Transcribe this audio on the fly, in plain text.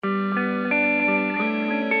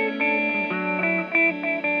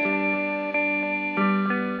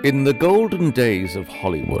In the golden days of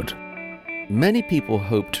Hollywood, many people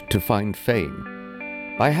hoped to find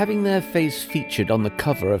fame by having their face featured on the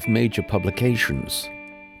cover of major publications.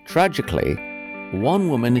 Tragically, one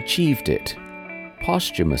woman achieved it,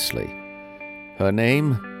 posthumously. Her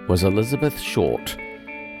name was Elizabeth Short,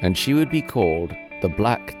 and she would be called the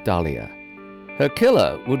Black Dahlia. Her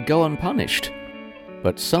killer would go unpunished,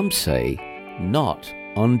 but some say not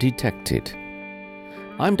undetected.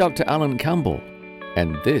 I'm Dr. Alan Campbell,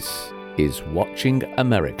 and this is Watching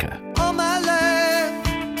America. All my life,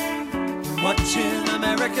 watching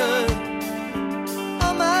America.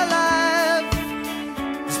 All my life,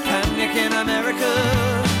 there's panic in America.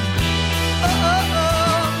 Oh, oh,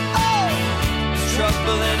 oh, oh, there's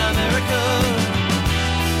trouble in America.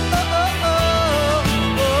 Oh, oh,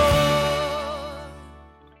 oh, oh.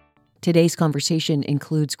 Today's conversation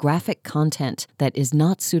includes graphic content that is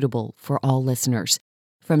not suitable for all listeners.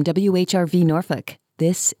 From WHRV Norfolk,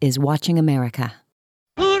 this is Watching America.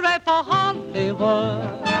 Hooray for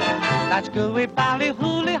Hollywood! That's gooey valley,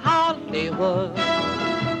 hooly Hollywood,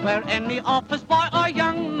 where any office boy or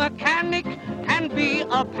young mechanic can be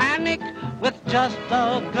a panic with just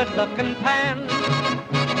a good-looking pan.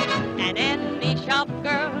 And any shop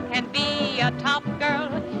girl can be a top girl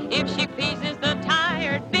if she pleases the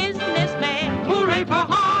tired businessman. Hooray for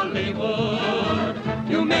Hollywood!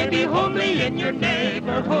 You may be homely in your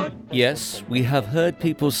neighborhood. Yes, we have heard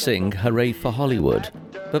people sing Hooray for Hollywood,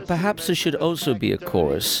 but perhaps there should also be a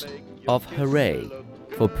chorus of hooray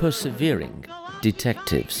for persevering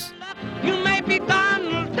detectives. You may be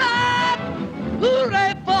Donald Duck.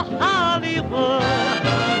 Hooray for Hollywood!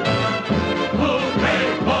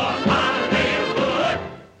 Hooray for Hollywood!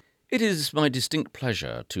 It is my distinct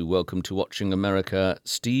pleasure to welcome to Watching America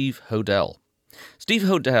Steve Hodel. Steve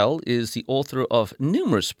Hodel is the author of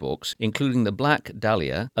numerous books, including The Black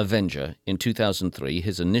Dahlia, Avenger in 2003,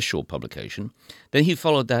 his initial publication. Then he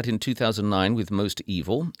followed that in 2009 with Most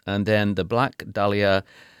Evil, and then The Black Dahlia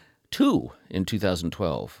 2 in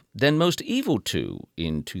 2012. Then Most Evil 2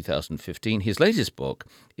 in 2015. His latest book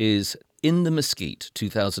is In the Mesquite,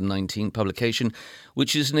 2019 publication,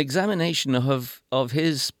 which is an examination of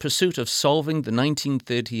his pursuit of solving the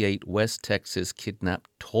 1938 West Texas kidnap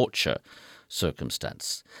torture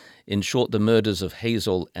circumstance. In short, the murders of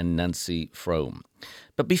Hazel and Nancy Frome.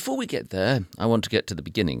 But before we get there, I want to get to the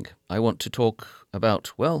beginning. I want to talk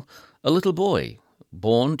about, well, a little boy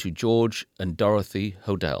born to George and Dorothy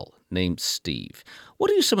Hodel named Steve.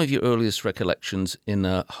 What are some of your earliest recollections in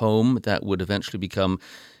a home that would eventually become,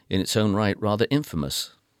 in its own right, rather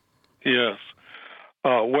infamous? Yes.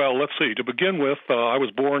 Well, let's see. To begin with, I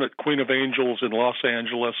was born at Queen of Angels in Los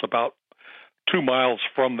Angeles, about 2 miles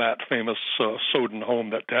from that famous Soden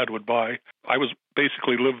home that Dad would buy. I was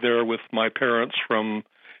basically lived there with my parents from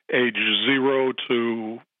age 0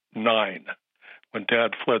 to 9 when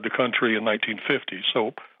Dad fled the country in 1950.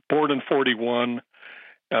 So born in 41,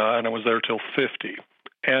 and I was there till 50.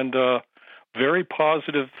 And very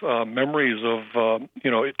positive memories of,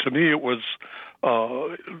 to me it was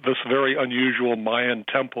this very unusual Mayan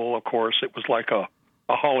temple, of course. It was like a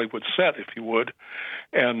Hollywood set, if you would.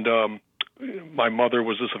 And my mother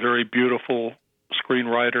was this very beautiful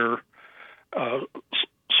screenwriter,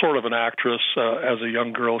 sort of an actress. As a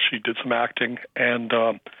young girl, she did some acting. And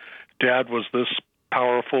Dad was this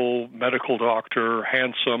powerful medical doctor,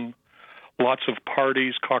 handsome, lots of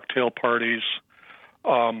parties, cocktail parties,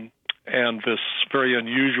 and this very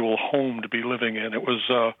unusual home to be living in. It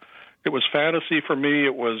was fantasy for me.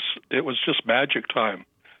 It was just magic time.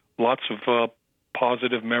 Lots of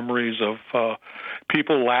positive memories of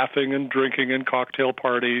people laughing and drinking in cocktail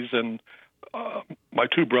parties. And my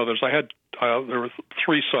 2 brothers, there were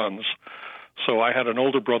 3 sons. So I had an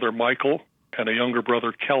older brother, Michael, and a younger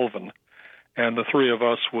brother, Kelvin. And the 3 of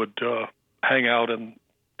us would hang out in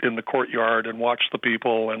the courtyard and watch the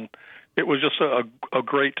people. And it was just a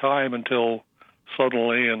great time until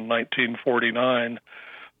suddenly in 1949,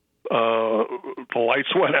 the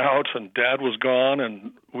lights went out and Dad was gone,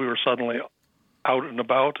 and we were suddenly out and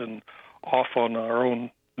about and off on our own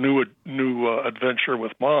new adventure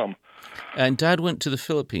with Mom. And Dad went to the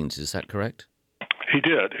Philippines, is that correct? He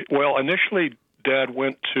did. Well, initially, Dad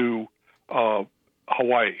went to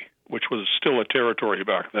Hawaii, which was still a territory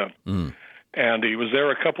back then. Mm. And he was there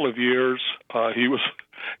a couple of years. He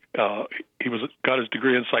got his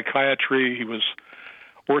degree in psychiatry. He was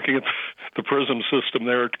working at the prison system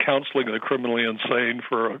there, counseling the criminally insane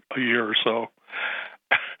for a year or so.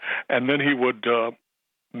 And then he would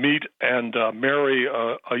meet and marry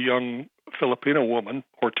a young Filipino woman,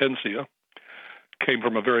 Hortensia, came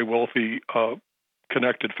from a very wealthy,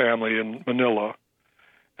 connected family in Manila.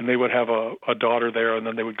 and they would have a daughter there, and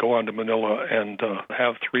then they would go on to Manila and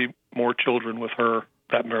have 3 more children with her.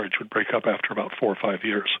 That marriage would break up after about 4 or 5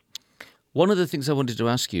 years. One of the things I wanted to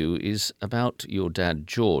ask you is about your dad,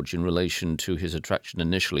 George, in relation to his attraction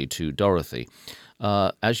initially to Dorothy.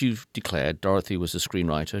 As you've declared, Dorothy was a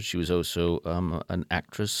screenwriter. She was also an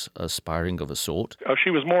actress, aspiring of a sort. She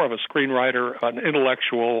was more of a screenwriter, an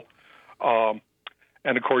intellectual,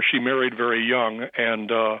 and of course she married very young. And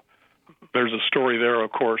there's a story there,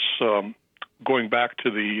 of course, going back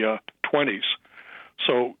to the 20s.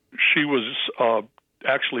 So she was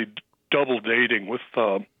actually double dating with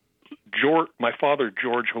George. My father,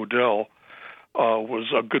 George Hodel, was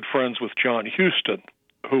good friends with John Huston,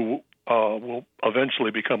 who will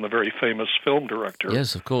eventually become a very famous film director.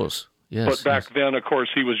 Yes, of course. Yes. But back then, of course,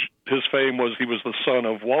 his fame was he was the son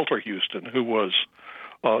of Walter Huston, who was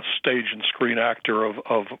a stage and screen actor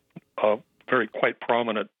of very quite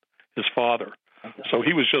prominent, his father. So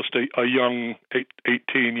he was just a young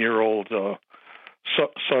 18-year-old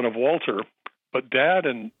son of Walter. But Dad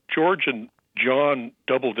and George and John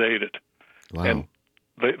double dated. Wow. And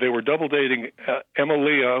they were double dating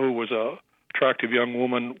Emilia, who was a attractive young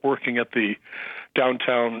woman working at the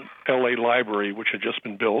downtown L.A. library, which had just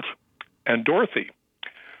been built, and Dorothy,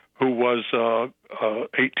 who was a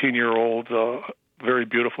 18-year-old, very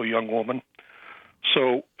beautiful young woman.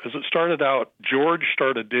 So as it started out, George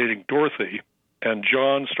started dating Dorothy, and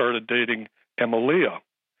John started dating Emilia.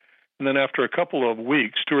 And then after a couple of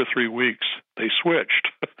weeks, 2 or 3 weeks, they switched.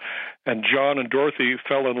 And John and Dorothy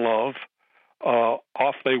fell in love.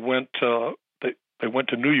 Off they went. They went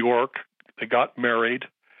to New York. They got married.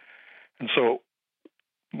 And so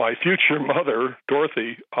my future mother,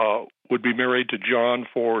 Dorothy, would be married to John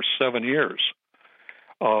for 7 years.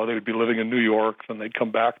 They would be living in New York, then they'd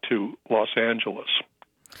come back to Los Angeles.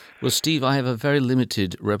 Well, Steve, I have a very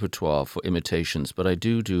limited repertoire for imitations, but I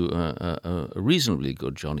do a reasonably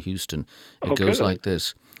good John Huston. It goes like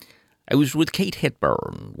this. I was with Kate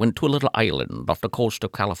Hepburn, went to a little island off the coast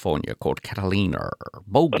of California called Catalina.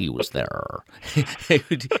 Bogey was there.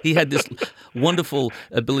 He had this wonderful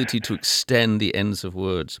ability to extend the ends of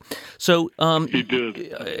words. So he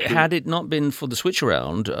did. Had it not been for the switch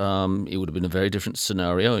around, it would have been a very different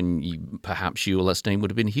scenario, and perhaps your last name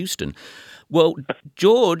would have been Huston. Well,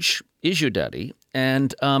 George is your daddy,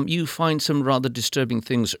 and you find some rather disturbing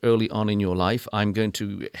things early on in your life. I'm going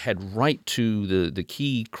to head right to the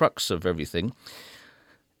key crux of everything.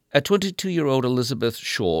 A 22-year-old Elizabeth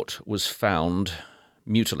Short was found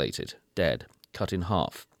mutilated, dead, cut in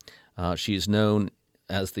half. She is known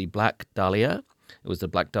as the Black Dahlia. It was the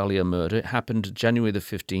Black Dahlia murder. It happened January the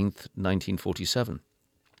 15th, 1947.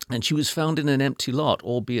 And she was found in an empty lot,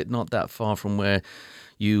 albeit not that far from where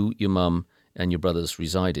you, your mum, and your brothers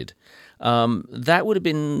resided. That would have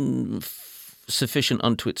been sufficient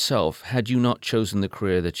unto itself had you not chosen the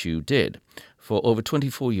career that you did. For over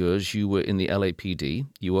 24 years, you were in the LAPD.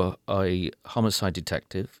 You were a homicide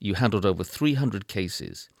detective. You handled over 300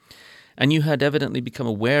 cases. And you had evidently become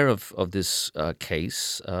aware of this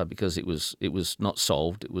case because it was not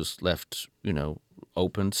solved. It was left,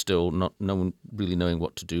 open, still no one really knowing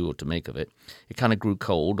what to do or to make of it. It kind of grew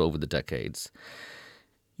cold over the decades.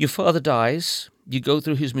 Your father dies, you go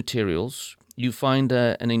through his materials, you find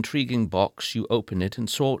an intriguing box, you open it, and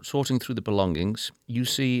sorting through the belongings, you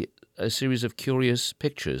see a series of curious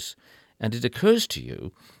pictures, and it occurs to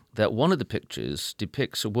you that one of the pictures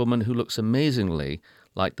depicts a woman who looks amazingly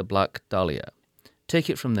like the Black Dahlia. Take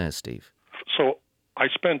it from there, Steve. So I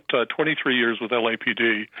spent 23 years with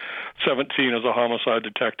LAPD, 17 as a homicide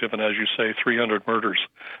detective, and as you say, 300 murders.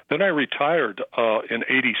 Then I retired in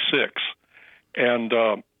 '86.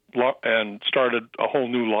 And started a whole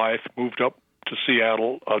new life, moved up to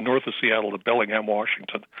Seattle, north of Seattle to Bellingham,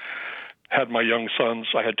 Washington. Had my young sons,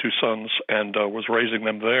 I had 2 sons, and was raising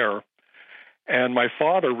them there. And my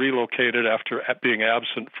father relocated after being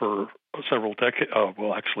absent for several decades,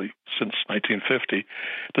 actually since 1950,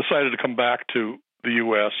 decided to come back to the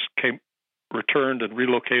U.S., returned and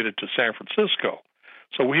relocated to San Francisco.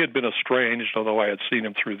 So we had been estranged, although I had seen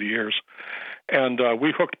him through the years. And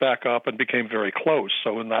we hooked back up and became very close.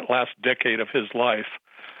 So in that last decade of his life,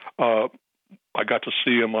 I got to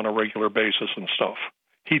see him on a regular basis and stuff.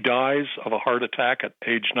 He dies of a heart attack at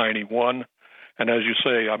age 91. And as you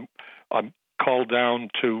say, I'm called down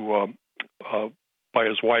to by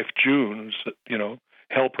his wife, June,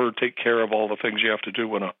 help her take care of all the things you have to do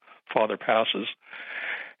when a father passes.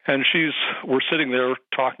 And we're sitting there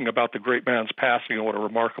talking about the great man's passing and what a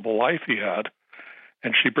remarkable life he had.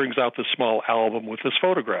 And she brings out this small album with this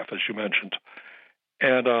photograph, as you mentioned.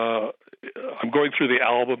 And I'm going through the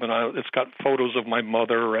album, and it's got photos of my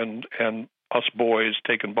mother and Us Boys,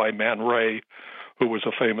 taken by Man Ray, who was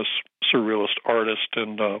a famous surrealist artist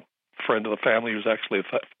and friend of the family. He was actually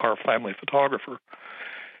our family photographer.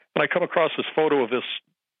 And I come across this photo of this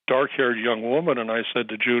dark-haired young woman, and I said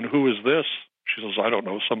to June, "Who is this?" She says, "I don't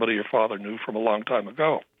know, somebody your father knew from a long time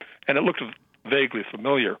ago." And it looked vaguely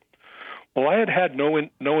familiar. Well, I had no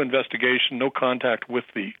investigation, no contact with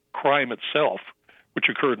the crime itself, which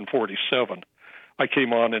occurred in 1947. I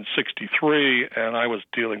came on in 1963, and I was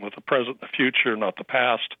dealing with the present and the future, not the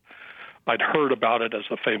past. I'd heard about it as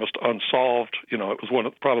a famous unsolved, it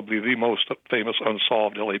was probably the most famous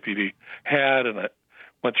unsolved LAPD had, and I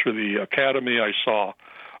went through the academy. I saw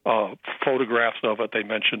photographs of it they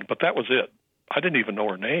mentioned, but that was it. I didn't even know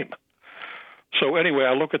her name. So anyway,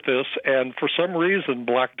 I look at this, and for some reason,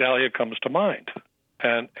 Black Dahlia comes to mind.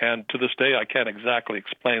 And to this day, I can't exactly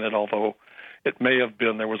explain it, although it may have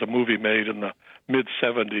been, there was a movie made in the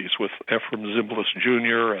mid-'70s with Ephraim Zimbalist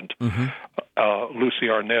Jr. and Lucy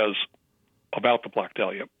Arnaz about the Black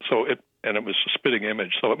Dahlia. So it was a spitting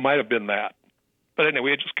image, so it might have been that. But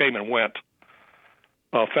anyway, it just came and went.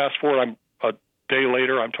 Fast forward, a day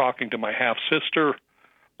later, I'm talking to my half-sister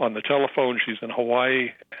on the telephone. She's in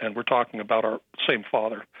Hawaii, and we're talking about our same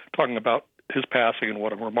father, talking about his passing and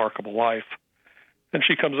what a remarkable life. And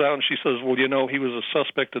she comes out and she says, "Well, he was a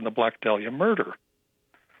suspect in the Black Dahlia murder."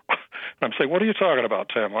 And I'm saying, "What are you talking about,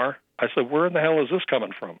 Tamar?" I said, "Where in the hell is this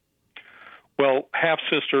coming from?" Well,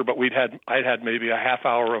 half-sister, but I'd had maybe a half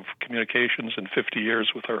hour of communications in 50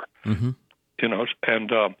 years with her, and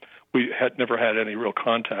we had never had any real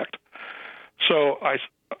contact. So I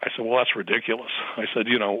said, "Well, that's ridiculous." I said,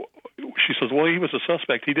 she says, "Well, he was a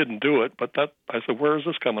suspect. He didn't do it." But I said, "Where is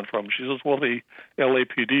this coming from?" She says, "Well, the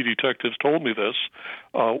LAPD detectives told me this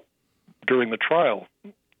during the trial.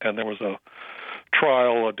 And there was a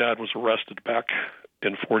trial. Dad was arrested back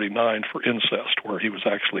in 1949 for incest, where he was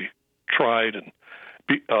actually tried and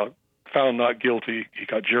found not guilty. He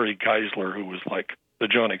got Jerry Geisler, who was like the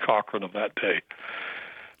Johnny Cochran of that day.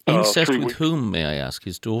 Incest with whom, may I ask?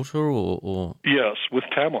 His daughter or? Yes, with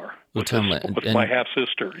Tamar. With my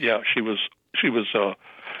half-sister. Yeah, she was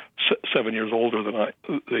 7 years older than I,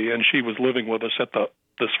 and she was living with us at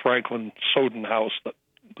this Franklin Soden house,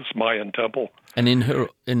 this Mayan temple. And in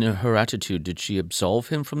her attitude, did she absolve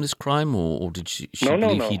him from this crime, or did she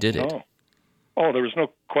believe he did it? Oh, there was no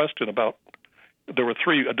question about. There were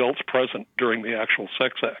 3 adults present during the actual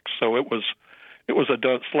sex act, so it was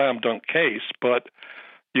a slam dunk case. But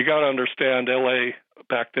you got to understand, L.A.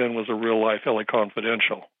 back then was a real life L.A.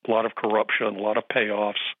 Confidential. A lot of corruption, a lot of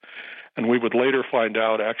payoffs, and we would later find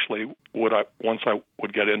out. Actually, once I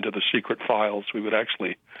would get into the secret files, we would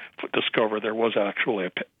actually discover there was actually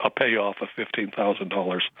a payoff of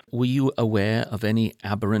 $15,000. Were you aware of any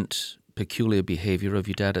aberrant, peculiar behavior of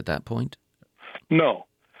your dad at that point? No,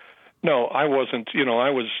 I wasn't. I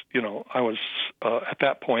was at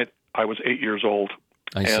that point. I was 8 years old.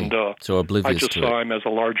 I see. And so oblivious I just to saw it. him as a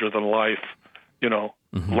larger than life,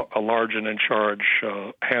 a large and in charge,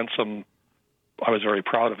 handsome. I was very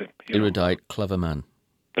proud of him. Erudite, clever man.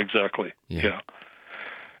 Exactly. Yeah.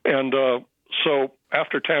 And so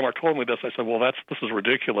after Tamar told me this, I said, "Well, this is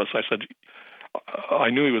ridiculous." I said, I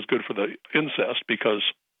knew he was good for the incest because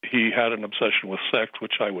he had an obsession with sex,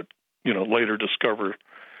 which I would, later discover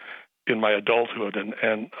in my adulthood,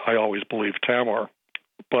 and I always believed Tamar.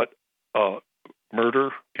 But murder,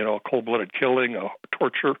 a cold-blooded killing,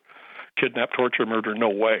 kidnap, torture, murder, no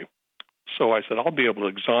way. So I said, I'll be able to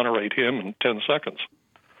exonerate him in 10 seconds.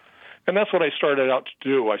 And that's what I started out to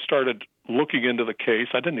do. I started looking into the case.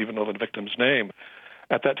 I didn't even know the victim's name.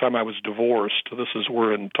 At that time, I was divorced.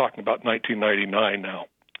 We're talking about 1999 now.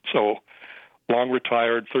 So long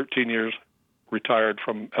retired, 13 years retired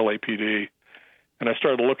from LAPD. And I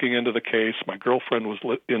started looking into the case. My girlfriend was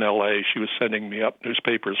in L.A. She was sending me up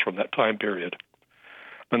newspapers from that time period.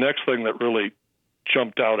 The next thing that really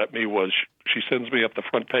jumped out at me was she sends me up the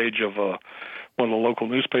front page of one of the local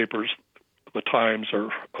newspapers, the Times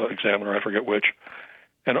or Examiner, I forget which.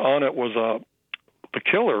 And on it was the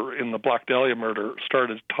killer in the Black Dahlia murder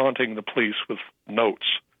started taunting the police with notes,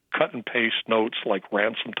 cut and paste notes like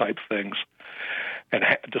ransom type things, and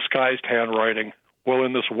disguised handwriting. Well,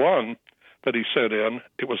 in this one that he sent in,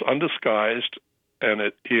 it was undisguised,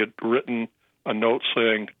 and he had written a note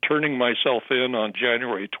saying, "Turning myself in on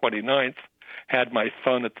January 29th, had my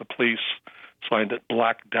fun at the police," signed it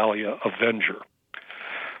Black Dahlia Avenger.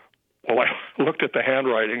 Well, I looked at the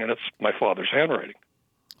handwriting, and it's my father's handwriting.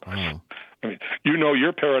 Wow. I mean,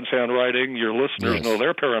 your parents' handwriting, your listeners know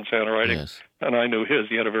their parents' handwriting, and I knew his.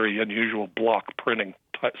 He had a very unusual block printing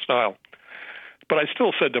style. But I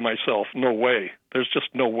still said to myself, no way. There's just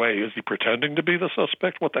no way. Is he pretending to be the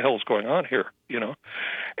suspect? What the hell is going on here?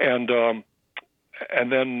 And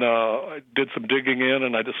then I did some digging in,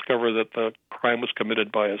 and I discovered that the crime was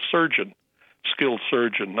committed by a surgeon, skilled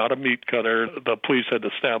surgeon, not a meat cutter. The police had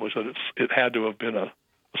established that it had to have been a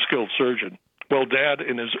skilled surgeon. Well, Dad,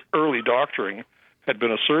 in his early doctoring, had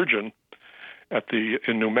been a surgeon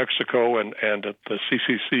in New Mexico and at the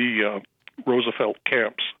CCC Roosevelt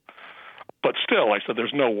camps. But still, I said,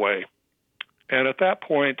 there's no way. And at that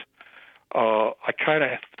point, I kind of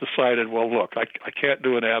decided, well, look, I can't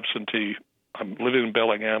do an absentee. I'm living in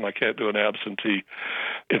Bellingham. I can't do an absentee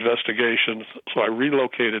investigation. So I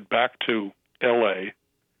relocated back to L.A.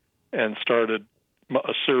 and started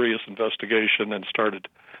a serious investigation and started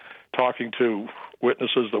talking to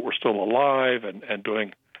witnesses that were still alive and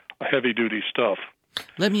doing heavy-duty stuff.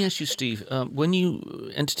 Let me ask you, Steve, when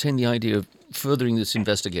you entertained the idea of furthering this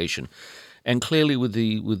investigation, and clearly with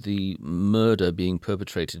the murder being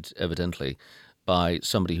perpetrated evidently by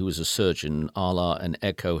somebody who was a surgeon, a la an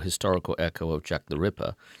historical echo of Jack the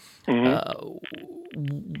Ripper,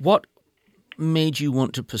 what made you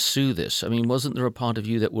want to pursue this? I mean, wasn't there a part of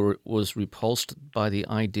you that was repulsed by the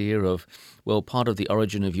idea of, well, part of the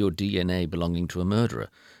origin of your DNA belonging to a murderer?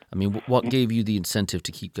 I mean, what gave you the incentive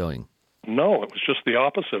to keep going? No, it was just the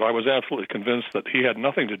opposite. I was absolutely convinced that he had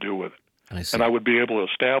nothing to do with it. And I would be able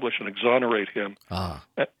to establish and exonerate him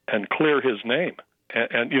and clear his name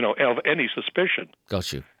and of any suspicion.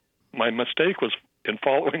 Got you. My mistake was in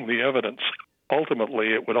following the evidence.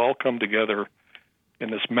 Ultimately, it would all come together in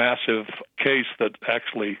this massive case that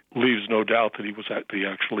actually leaves no doubt that he was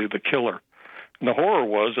actually the killer. And the horror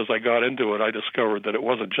was, as I got into it, I discovered that it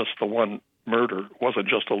wasn't just the one murder. It wasn't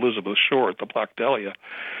just Elizabeth Short, the Black Dahlia,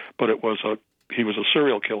 but he was a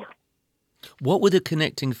serial killer. What were the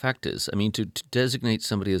connecting factors? I mean, to designate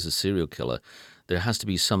somebody as a serial killer, there has to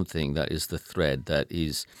be something that is the thread that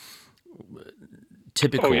is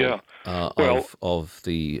typical of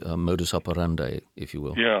the modus operandi, if you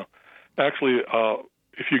will. Yeah, actually,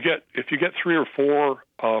 if you get 3 or 4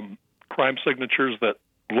 crime signatures that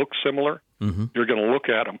look similar, you're going to look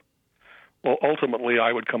at them. Well, ultimately,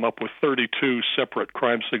 I would come up with 32 separate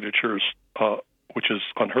crime signatures, which is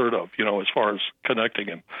unheard of, as far as connecting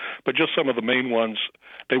him. But just some of the main ones,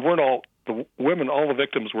 they weren't all the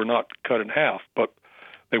victims were not cut in half, but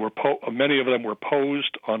they were many of them were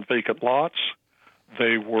posed on vacant lots.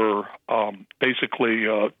 They were basically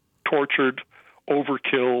tortured,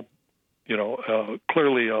 overkill,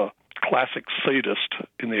 clearly a classic sadist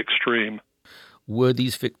in the extreme. Were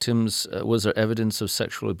these victims, was there evidence of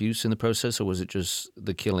sexual abuse in the process, or was it just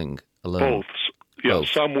the killing alone? Both. Yeah, both.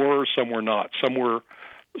 Some were not. Some were.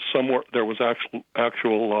 There was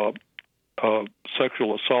actual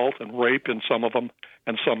sexual assault and rape in some of them,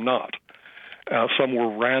 and some not. Some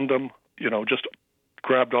were random, just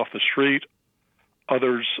grabbed off the street.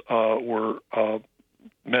 Others were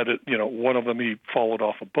one of them he followed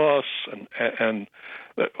off a bus, and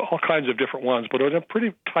all kinds of different ones, but in a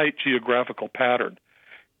pretty tight geographical pattern.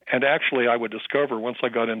 And actually, I would discover once I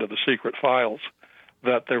got into the secret files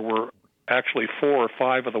that there were actually 4 or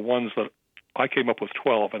 5 of the ones that I came up with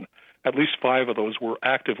 12, and at least 5 of those were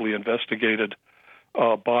actively investigated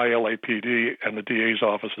by LAPD and the DA's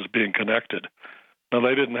office as being connected. Now,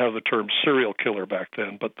 they didn't have the term serial killer back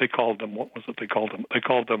then, but they called them, what was it they called them? They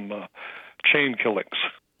called them chain killings.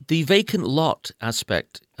 The vacant lot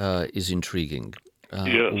aspect is intriguing.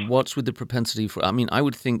 Yes. What's with the propensity for... I mean, I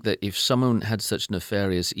would think that if someone had such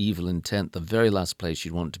nefarious, evil intent, the very last place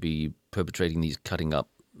you'd want to be perpetrating these cutting up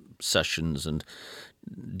sessions and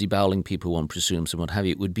deboweling people, one presumes, and what have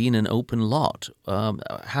you, it would be in an open lot.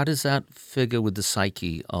 How does that figure with the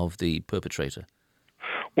psyche of the perpetrator?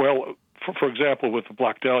 Well, for example, with the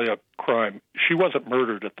Black Dahlia crime, she wasn't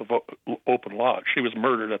murdered at the open lot. She was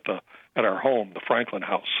murdered at our home, the Franklin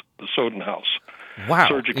house, the Soden house.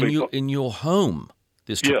 Wow! In your home,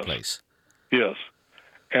 this took place. Yes,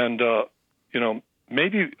 and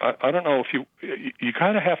maybe I don't know if you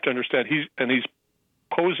kind of have to understand he's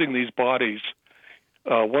posing these bodies.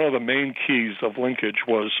 One of the main keys of linkage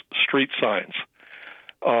was street signs.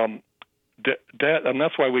 And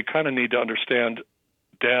that's why we kind of need to understand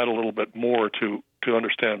Dad a little bit more to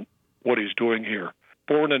understand what he's doing here.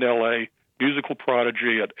 Born in L.A., musical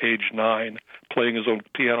prodigy at age 9, playing his own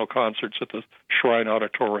piano concerts at the Shrine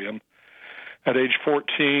Auditorium. At age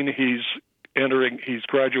 14, he's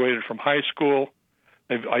graduated from high school.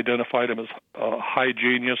 They've identified him as a high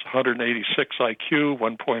genius, 186 IQ,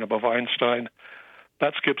 1 point above Einstein.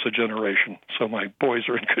 That skips a generation, so my boys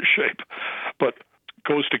are in good shape. But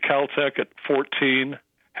goes to Caltech at 14,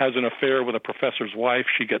 has an affair with a professor's wife.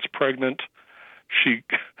 She gets pregnant. She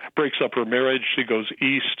breaks up her marriage. She goes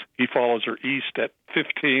east. He follows her east at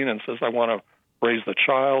 15 and says, I want to raise the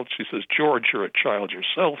child. She says, George, you're a child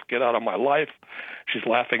yourself. Get out of my life. She's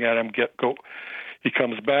laughing at him. Go. He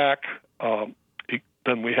comes back.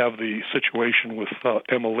 Then we have the situation with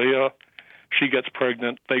Emilia. She gets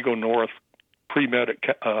pregnant. They go north. Pre-med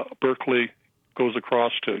at Berkeley, goes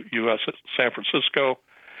across to U.S. at San Francisco,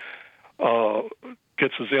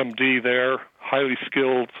 gets his MD there, highly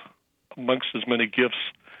skilled. Amongst his many gifts,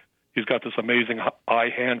 he's got this amazing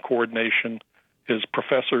eye-hand coordination. His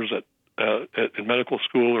professors in medical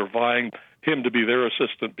school are vying him to be their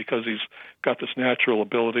assistant because he's got this natural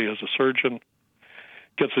ability as a surgeon.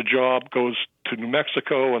 Gets a job, goes to New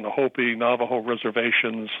Mexico and the Hopi Navajo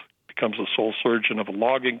reservations, becomes a sole surgeon of a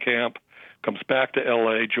logging camp, comes back to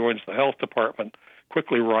L.A., joins the health department,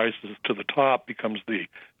 quickly rises to the top, becomes the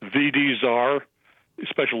VD czar. He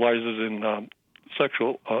specializes in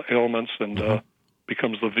sexual ailments and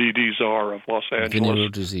becomes the VD czar of Los Angeles. Venereal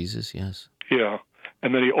diseases, yes. Yeah.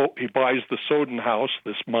 And then he buys the Soden House,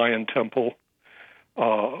 this Mayan temple,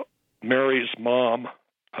 marries mom,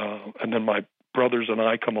 and then my brothers and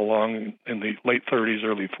I come along in the late 30s,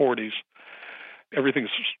 early 40s. Everything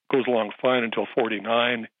goes along fine until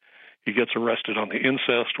 49. He gets arrested on the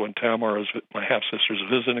incest when Tamar, my half-sister, is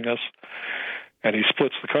visiting us. And he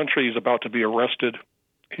splits the country. He's about to be arrested.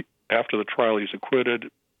 After the trial, he's acquitted,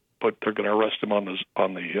 but they're going to arrest him on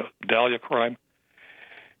the Dahlia crime.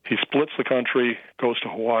 He splits the country, goes to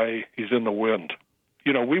Hawaii. He's in the wind.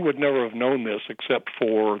 You know, we would never have known this except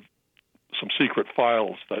for some secret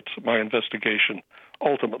files that my investigation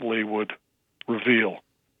ultimately would reveal.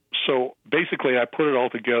 So basically, I put it all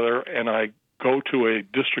together, and I go to a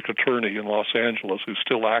district attorney in Los Angeles who's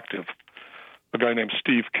still active, a guy named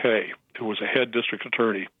Steve Kay, who was a head district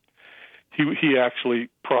attorney. He actually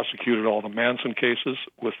prosecuted all the Manson cases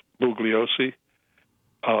with Bugliosi.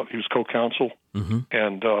 He was co-counsel,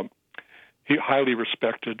 and he highly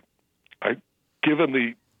respected. I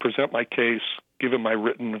present my case, give him my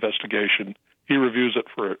written investigation. He reviews it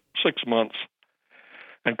for 6 months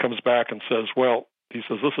and comes back and says, well, he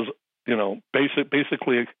says, this is,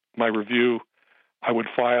 basically my review. I would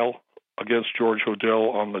file against George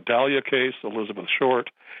Hodel on the Dahlia case, Elizabeth Short,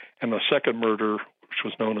 and the second murder, which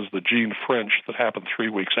was known as the Jean French, that happened 3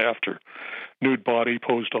 weeks after. Nude body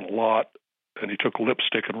posed on a lot, and he took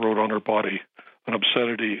lipstick and wrote on her body an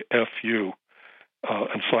obscenity, F-U,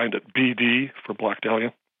 and signed it BD for Black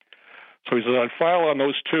Dahlia. So he said, I'd file on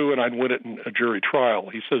those two, and I'd win it in a jury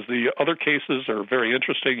trial. He says, the other cases are very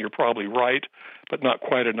interesting. You're probably right, but not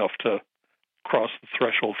quite enough to cross the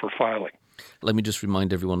threshold for filing. Let me just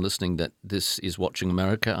remind everyone listening that this is Watching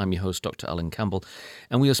America. I'm your host, Dr. Alan Campbell,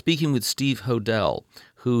 and we are speaking with Steve Hodel,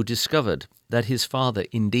 who discovered that his father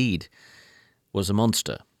indeed was a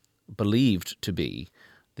monster, believed to be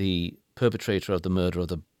the perpetrator of the murder of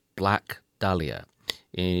the Black Dahlia.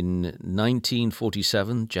 In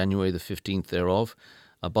 1947, January the 15th thereof,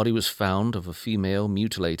 a body was found of a female,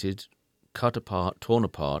 mutilated, cut apart, torn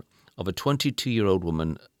apart, of a 22-year-old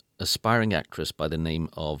woman, aspiring actress by the name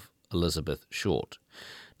of Elizabeth Short.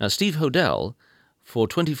 Now, Steve Hodel, for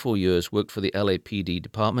 24 years, worked for the LAPD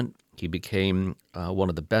department. He became one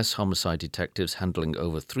of the best homicide detectives, handling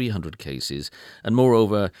over 300 cases, and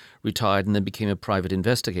moreover, retired and then became a private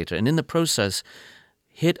investigator. And in the process,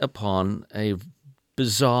 hit upon a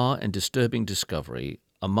bizarre and disturbing discovery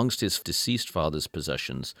amongst his deceased father's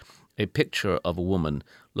possessions, a picture of a woman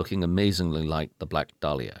looking amazingly like the Black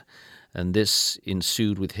Dahlia. And this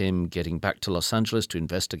ensued with him getting back to Los Angeles to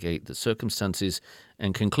investigate the circumstances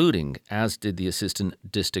and concluding, as did the assistant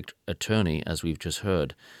district attorney, as we've just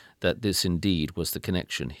heard, that this indeed was the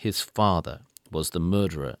connection. His father was the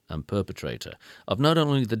murderer and perpetrator of not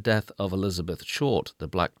only the death of Elizabeth Short, the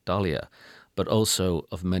Black Dahlia, but also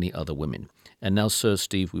of many other women. And now, Sir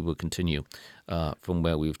Steve, we will continue from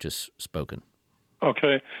where we've just spoken.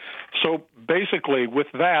 Okay. So basically, with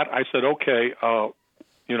that, I said, okay, I'll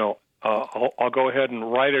go ahead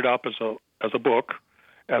and write it up as a book,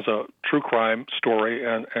 as a true crime story,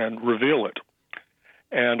 and reveal it.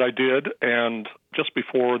 And I did. And just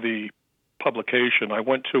before the publication, I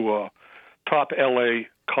went to a top L.A.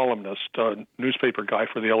 columnist, a newspaper guy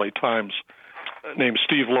for the L.A. Times, named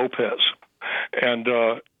Steve Lopez. And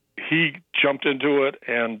he jumped into it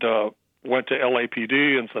and went to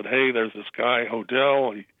LAPD and said, hey, there's this guy,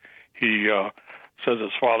 Hodel. He says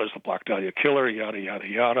his father's the Black Dahlia killer, yada, yada,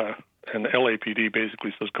 yada. And the LAPD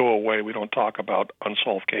basically says, go away. We don't talk about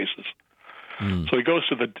unsolved cases. So he goes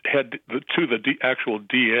to the actual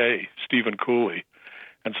DA, Stephen Cooley,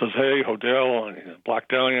 and says, hey, Hodel, Black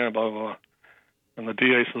Dahlia, blah, blah, blah. And the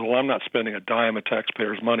DA says, well, I'm not spending a dime of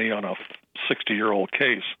taxpayers' money on a 60-year-old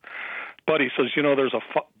case. But he says, there's a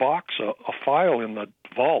a file in the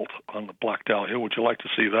vault on the Black Dahlia. Would you like to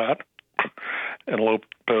see that? And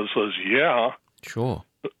Lopez says, yeah. Sure.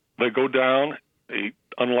 They go down. He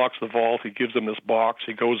unlocks the vault. He gives him this box.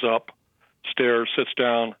 He goes upstairs, sits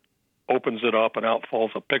down, opens it up, and out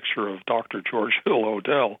falls a picture of Dr. George Hill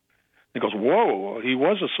Hodel. He goes, whoa, he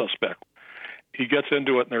was a suspect. He gets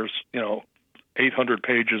into it, and there's, 800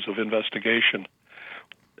 pages of investigation.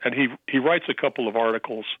 And he writes a couple of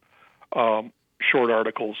articles, short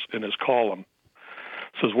articles in his column.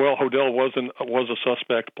 Says, well, Hodel was a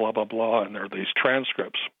suspect, blah, blah, blah, and there are these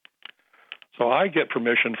transcripts. So I get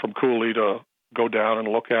permission from Cooley to go down and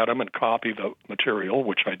look at them and copy the material,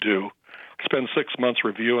 which I do. Spend 6 months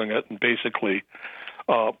reviewing it and basically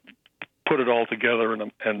put it all together.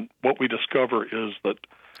 And what we discover is that...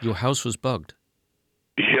 Your house was bugged.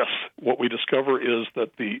 Yes. What we discover is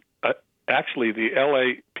that the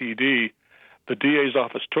LAPD, the DA's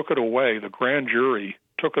office took it away. The grand jury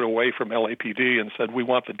took it away from LAPD and said, we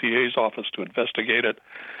want the DA's office to investigate it.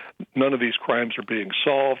 None of these crimes are being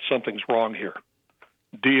solved. Something's wrong here.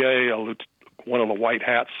 DA, one of the white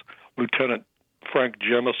hats, Lieutenant Frank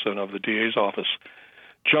Jemison of the DA's office,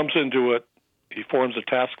 jumps into it. He forms a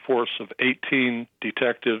task force of 18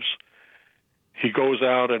 detectives. He goes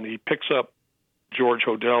out and he picks up George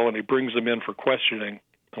Hodel and he brings him in for questioning.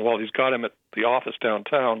 And while he's got him at the office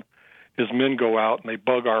downtown, his men go out and they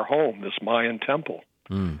bug our home, this Mayan temple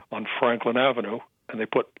on Franklin Avenue, and they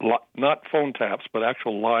put not phone taps, but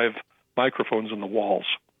actual live microphones in the walls.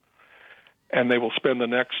 And they will spend the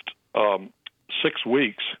next 6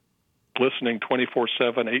 weeks listening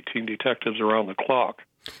 24/7, 18 detectives around the clock.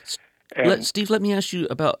 Steve, let me ask you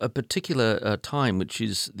about a particular time, which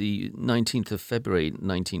is the 19th of February,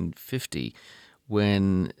 1950,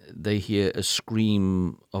 when they hear a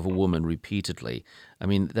scream of a woman repeatedly. I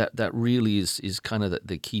mean, that really is kind of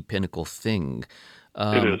the key pinnacle thing.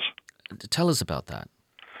 It is. Tell us about that.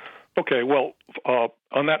 Okay, well,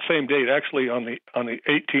 on that same date, actually on the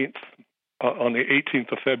 18th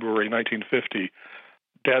of February, 1950,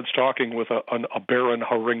 Dad's talking with a Baron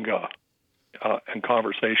Haringa in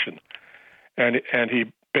conversation, and he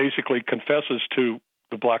basically confesses to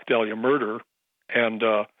the Black Dahlia murder and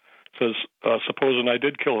says, supposing I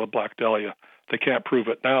did kill the Black Dahlia, they can't prove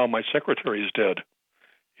it now. My secretary is dead.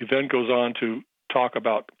 He then goes on to talk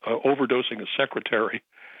about overdosing his secretary.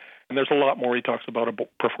 And there's a lot more. He talks about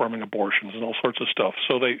performing abortions and all sorts of stuff.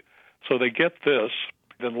 So they get this.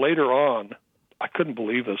 Then later on, I couldn't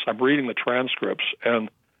believe this. I'm reading the transcripts, and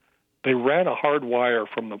they ran a hard wire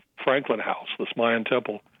from the Franklin House, this Mayan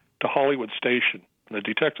temple, to Hollywood Station. And the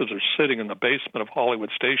detectives are sitting in the basement of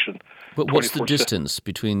Hollywood Station. But what's the distance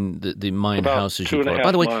between the Mayan house, as you call it?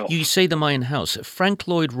 By the way, you say the Mayan house. Frank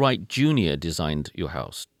Lloyd Wright Jr. designed your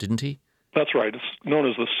house, didn't he? That's right. It's known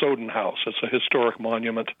as the Soden House. It's a historic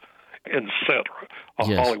monument in set, a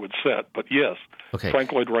Hollywood set. But yes, okay.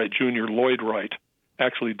 Frank Lloyd Wright Jr., Lloyd Wright,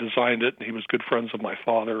 actually designed it, and he was good friends of my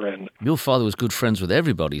father. And your father was good friends with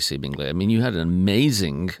everybody, seemingly. I mean, you had an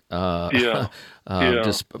amazing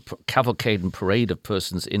just cavalcade and parade of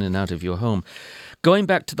persons in and out of your home. Going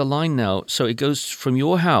back to the line now, so it goes from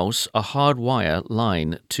your house, a hard wire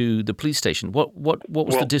line, to the police station. What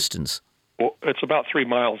was the distance? Well, it's about 3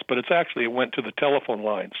 miles, but it went to the telephone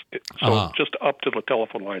lines. Just up to the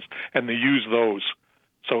telephone lines, and they use those.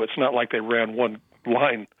 So it's not like they ran one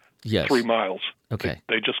line 3 miles. Okay.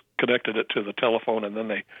 They just connected it to the telephone, and then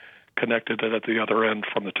they connected it at the other end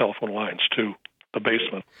from the telephone lines to the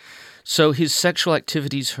basement. So his sexual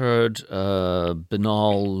activities heard,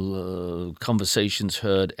 banal conversations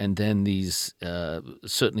heard, and then these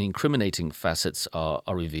certainly incriminating facets are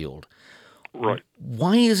revealed. Right.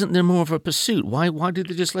 Why isn't there more of a pursuit? Why did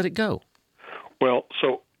they just let it go? Well,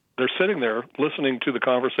 so they're sitting there listening to the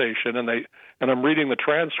conversation, and I'm reading the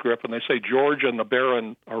transcript, and they say George and the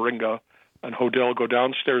Baron Haringa and Hodel go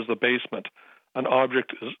downstairs the basement. An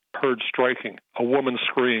object is heard striking. A woman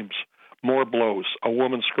screams. More blows. A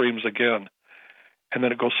woman screams again. And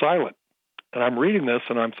then it goes silent. And I'm reading this,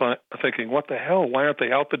 and I'm thinking, what the hell? Why aren't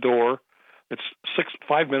they out the door? It's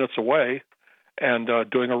 5 minutes away. And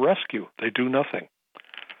doing a rescue. They do nothing.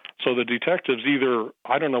 So the detectives either,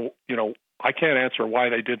 I don't know, I can't answer why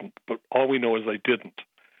they didn't, but all we know is they didn't.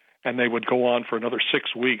 And they would go on for another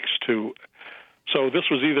 6 weeks so this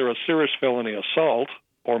was either a serious felony assault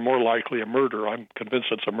or more likely a murder. I'm convinced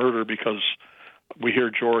it's a murder because we hear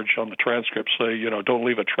George on the transcript say, don't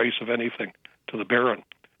leave a trace of anything to the Baron.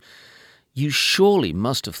 You surely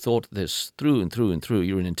must have thought this through and through and through.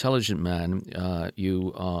 You're an intelligent man.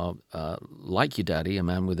 You are, like your daddy, a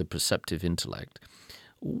man with a perceptive intellect.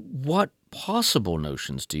 What possible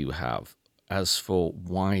notions do you have as for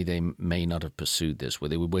why they may not have pursued this? Were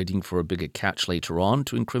they waiting for a bigger catch later on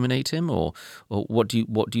to incriminate him, or what do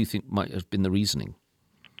you think might have been the reasoning?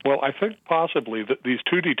 Well, I think possibly that these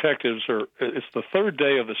two detectives it's the third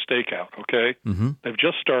day of the stakeout, okay? Mm-hmm. They've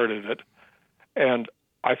just started it, and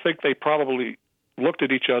I think they probably looked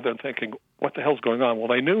at each other and thinking, what the hell's going on? Well,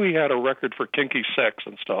 they knew he had a record for kinky sex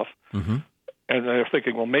and stuff, mm-hmm. and they're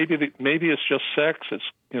thinking, well, maybe it's just sex. It's,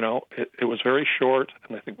 it was very short,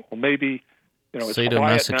 and I think, well, maybe, it's quiet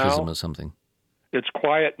sadomasochism now. Or something. It's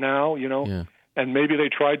quiet now, Yeah. And maybe they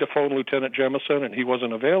tried to phone Lieutenant Jemison and he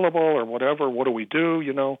wasn't available or whatever. What do we do,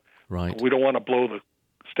 Right. We don't want to blow the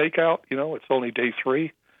stakeout, it's only day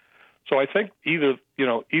 3. So I think either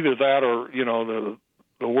that or,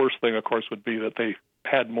 the worst thing, of course, would be that they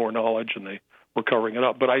had more knowledge and they were covering it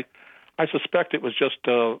up. But I suspect it was just,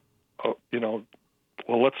 well,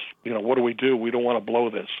 let's, what do we do? We don't want to blow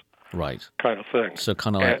this. Right. Kind of thing. So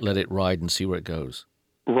kind of like let it ride and see where it goes.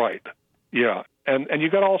 Right. Yeah. And you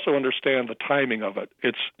got to also understand the timing of it.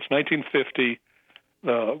 It's 1950.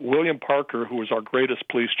 William Parker, who was our greatest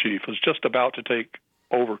police chief, is just about to take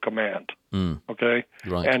over command. Okay,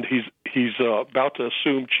 right. And he's about to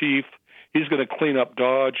assume chief. He's going to clean up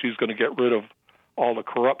Dodge. He's going to get rid of all the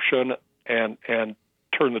corruption and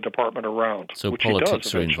turn the department around. So which politics he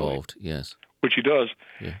does are involved. Yes, which he does.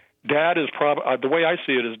 Yeah. Dad is probably the way I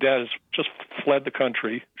see it is Dad has just fled the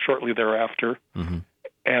country shortly thereafter, mm-hmm.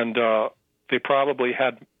 and they probably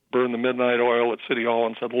had burned the midnight oil at City Hall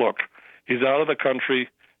and said, look, he's out of the country.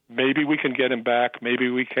 Maybe we can get him back. Maybe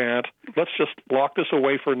we can't. Let's just lock this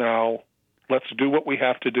away for now. Let's do what we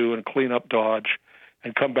have to do and clean up Dodge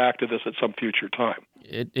and come back to this at some future time.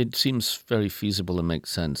 It seems very feasible and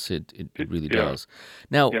makes sense. It really does.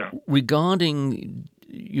 Now, regarding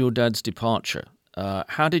your dad's departure,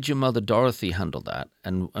 how did your mother Dorothy handle that,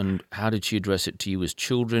 and how did she address it to you as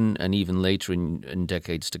children and even later in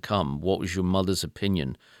decades to come? What was your mother's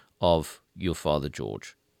opinion of your father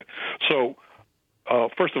George? So,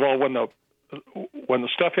 first of all, when the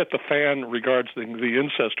stuff hit the fan regarding the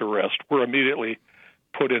incest arrest, we're immediately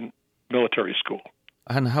put in military school.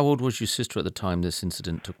 And how old was your sister at the time this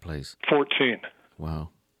incident took place? 14. Wow.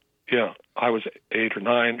 Yeah, I was 8 or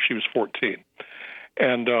 9. She was 14.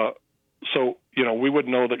 And so, we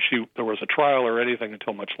wouldn't know that there was a trial or anything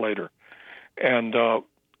until much later. And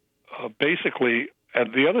basically,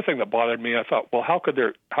 and the other thing that bothered me, I thought, well, how could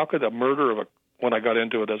the murder when I got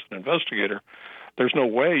into it as an investigator, there's no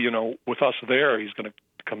way, with us there, he's going to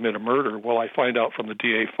commit a murder. Well, I find out from the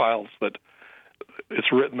DA files that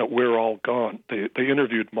it's written that we're all gone. They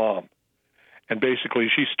interviewed Mom, and basically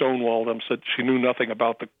she stonewalled them, said she knew nothing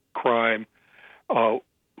about the crime.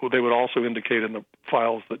 They would also indicate in the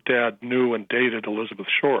files that Dad knew and dated Elizabeth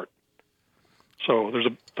Short. So there's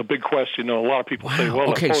a big question. A lot of people say, well,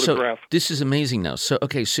 okay, a photograph. So this is amazing now. So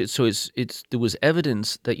it's there was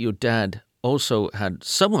evidence that your dad also had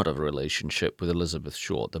somewhat of a relationship with Elizabeth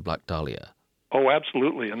Short, the Black Dahlia. Oh,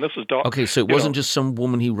 absolutely. And this is okay. So it wasn't just some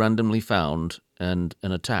woman he randomly found and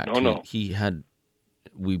attacked. No. He had,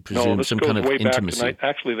 we presume, some kind of intimacy. Back to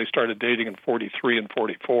actually, they started dating in 43 and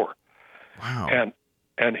 44. Wow.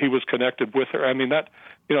 And he was connected with her. I mean, that,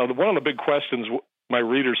 one of the big questions my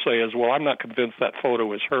readers say is, well, I'm not convinced that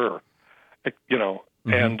photo is her,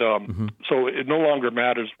 mm-hmm. And so it no longer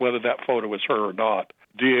matters whether that photo is her or not.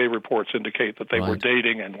 DA reports indicate that they were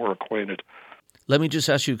dating and were acquainted. Let me just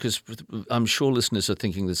ask you, because I'm sure listeners are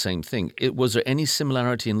thinking the same thing. Was there any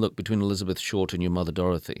similarity in look between Elizabeth Short and your mother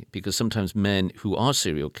Dorothy? Because sometimes men who are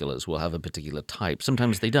serial killers will have a particular type.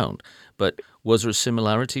 Sometimes they don't. But was there a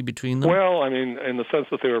similarity between them? Well, I mean, in the sense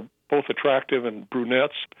that they were both attractive and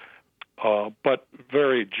brunettes, but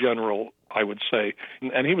very general, I would say.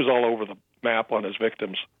 And he was all over the map on his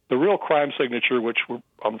victims. The real crime signature, which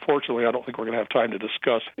unfortunately I don't think we're going to have time to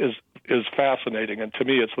discuss, is fascinating, and to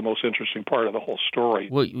me it's the most interesting part of the whole story.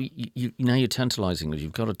 Well, now you're tantalizing us.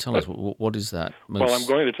 You've got to tell us, what is that? Well, I'm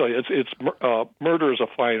going to tell you. It's Murder is a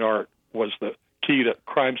Fine Art was the key to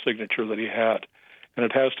crime signature that he had, and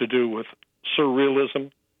it has to do with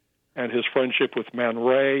surrealism and his friendship with Man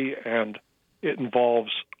Ray, and it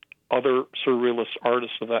involves other surrealist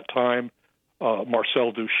artists of that time,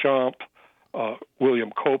 Marcel Duchamp,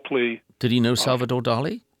 William Copley. Did he know Salvador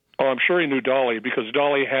Dali? Oh, I'm sure he knew Dali because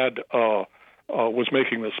Dali was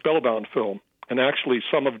making the Spellbound film, and actually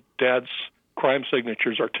some of Dad's crime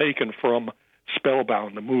signatures are taken from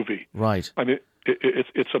Spellbound, the movie. Right. I mean,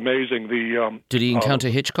 it's amazing. Did he encounter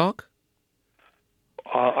Hitchcock?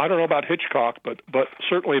 I don't know about Hitchcock, but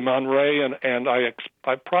certainly Man Ray, and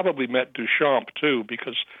I probably met Duchamp too,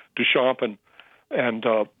 because Duchamp and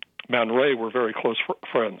Man Ray were very close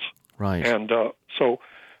friends. Right. And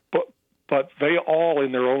but they all,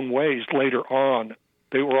 in their own ways, later on,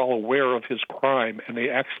 they were all aware of his crime, and they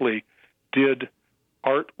actually did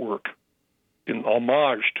artwork in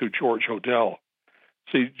homage to George Hodel.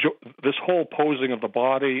 See, this whole posing of the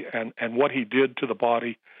body and what he did to the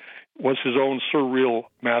body was his own surreal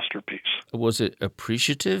masterpiece. Was it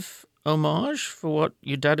appreciative homage for what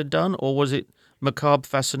your dad had done, or was it macabre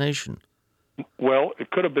fascination? Well,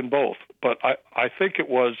 it could have been both, but I think it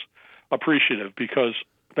was appreciative, because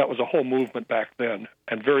that was a whole movement back then,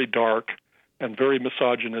 and very dark and very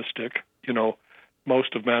misogynistic. You know,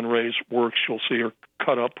 most of Man Ray's works you'll see are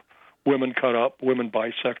cut up, women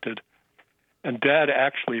bisected. And Dad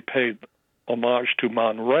actually paid homage to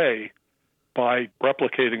Man Ray by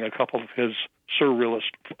replicating a couple of his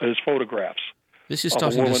photographs. This is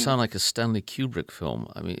starting to sound like a Stanley Kubrick film.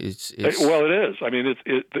 I mean, it's... Well, it is. I mean, it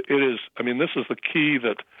is. I mean, this is the key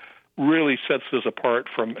that really sets this apart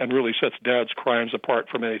from, and really sets Dad's crimes apart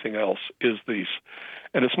from anything else, is these.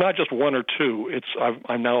 And it's not just one or two.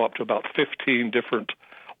 I'm now up to about 15 different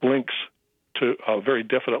links, to very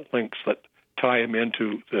definite links that tie him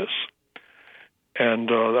into this. And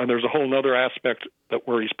there's a whole other aspect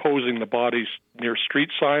where he's posing the bodies near street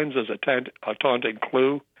signs as a taunting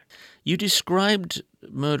clue. You described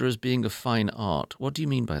murder as being a fine art. What do you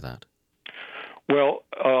mean by that? Well,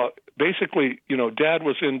 basically, Dad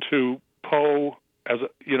was into Poe as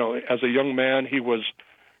a young man. He was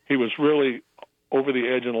really over the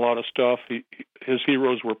edge in a lot of stuff. His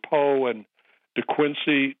heroes were Poe and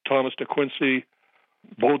Thomas de Quincey,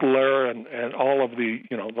 Baudelaire, and all of the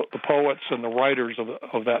poets and the writers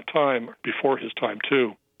of that time, before his time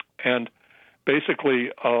too. And basically,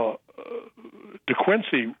 de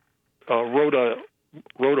Quincey wrote a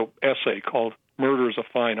essay called "Murder is a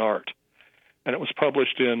Fine Art," and it was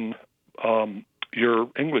published in your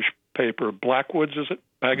English paper, Blackwoods, is it,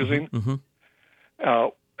 magazine? Mm-hmm.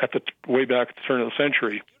 Way back at the turn of the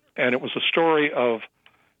century. And it was a story of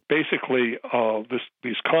basically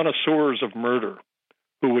these connoisseurs of murder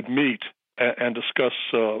who would meet and discuss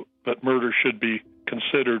that murder should be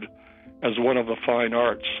considered as one of the fine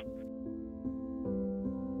arts.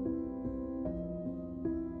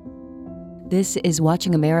 This is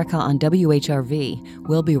Watching America on WHRV.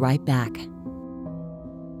 We'll be right back.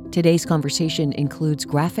 Today's conversation includes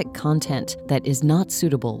graphic content that is not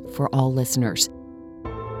suitable for all listeners.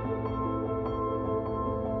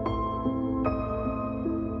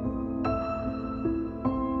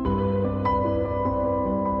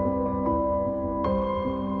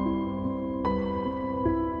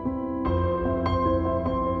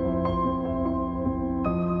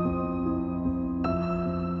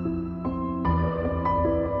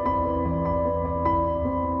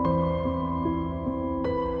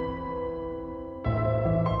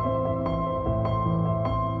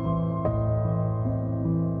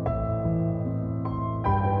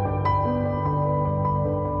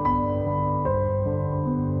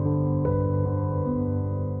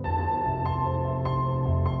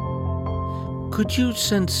 Could you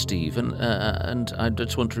sense, Steve, and I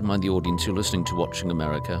just want to remind the audience you're listening to Watching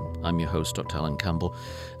America. I'm your host, Dr. Alan Campbell,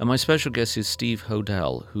 and my special guest is Steve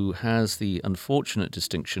Hodel, who has the unfortunate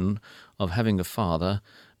distinction of having a father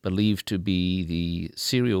believed to be the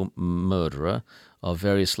serial murderer of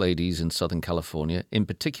various ladies in Southern California, in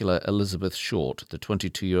particular Elizabeth Short, the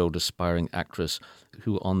 22-year-old aspiring actress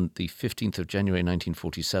who on the 15th of January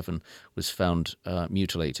 1947 was found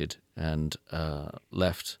mutilated and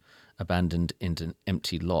left abandoned in an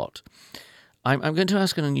empty lot. I'm going to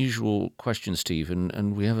ask an unusual question, Steve,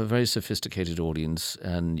 and we have a very sophisticated audience,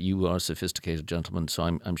 and you are a sophisticated gentleman, so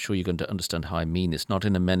I'm sure you're going to understand how I mean this, not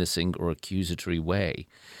in a menacing or accusatory way.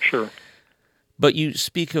 Sure. But you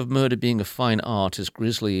speak of murder being a fine art, as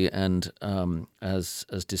grisly and as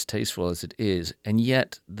distasteful as it is, and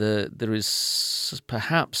yet there is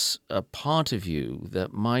perhaps a part of you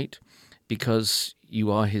that might, because you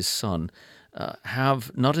are his son,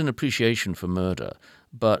 have not an appreciation for murder,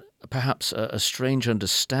 but perhaps a strange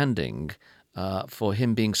understanding for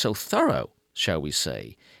him being so thorough, shall we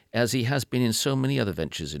say, as he has been in so many other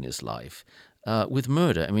ventures in his life, with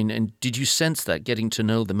murder. I mean, and did you sense that, getting to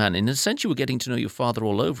know the man? In a sense, you were getting to know your father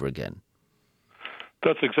all over again.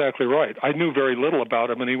 That's exactly right. I knew very little about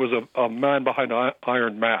him, and he was a man behind an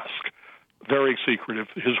iron mask, very secretive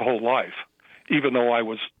his whole life, even though I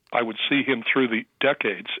would see him through the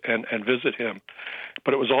decades and visit him.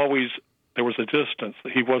 But it was always, there was a distance.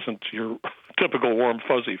 He wasn't your typical warm,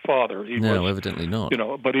 fuzzy father. No, evidently not.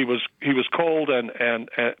 But he was cold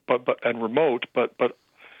and remote. But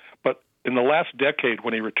in the last decade,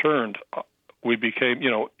 when he returned, we became,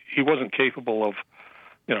 he wasn't capable of,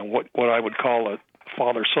 what I would call a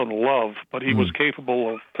father-son love, but he was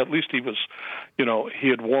capable of, at least he was, he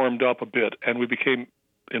had warmed up a bit, and we became,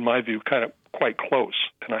 in my view, kind of quite close,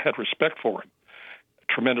 and I had respect for him,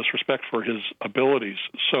 tremendous respect for his abilities.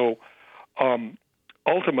 So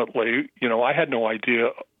ultimately, I had no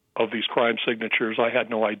idea of these crime signatures. I had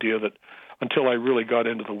no idea that until I really got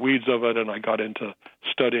into the weeds of it, and I got into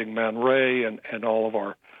studying Man Ray and all of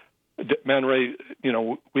our Man Ray,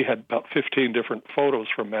 we had about 15 different photos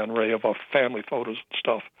from Man Ray of our family photos and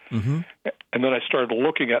stuff. Mm-hmm. And then I started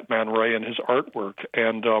looking at Man Ray and his artwork,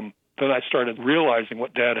 and then I started realizing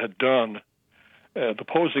what Dad had done. The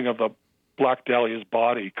posing of the Black Dahlia's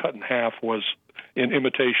body cut in half was in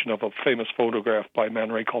imitation of a famous photograph by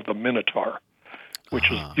Man Ray called the Minotaur, which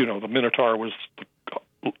is, the Minotaur was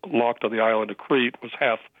locked on the island of Crete, was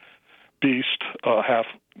half beast, half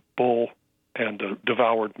bull, and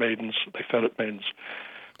devoured maidens. They fed it maidens.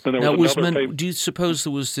 Then there was do you suppose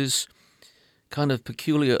there was this kind of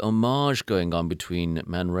peculiar homage going on between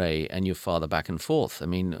Man Ray and your father back and forth? I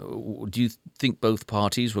mean, do you think both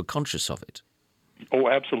parties were conscious of it? Oh,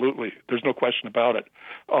 absolutely. There's no question about it.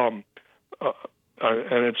 And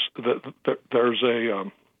there's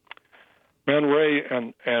a Man Ray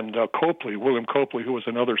and Copley, William Copley, who was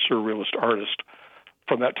another surrealist artist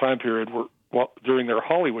from that time period, during their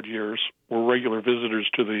Hollywood years, were regular visitors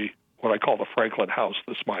to what I call the Franklin House,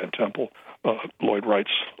 this Mayan temple, Lloyd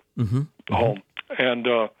Wright's home, and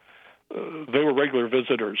they were regular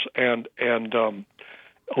visitors. And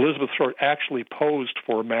Elizabeth Short actually posed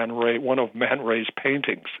for Man Ray, one of Man Ray's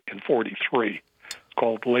paintings in '43. It's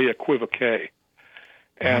called Les Equivoques.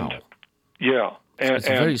 And wow. Yeah. And, it's a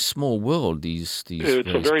very small world, these it's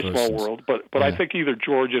a very persons. small world, but yeah. I think either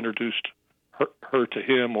George introduced her to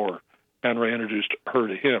him or Man Ray introduced her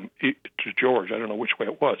to him, to George. I don't know which way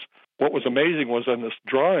it was. What was amazing was on this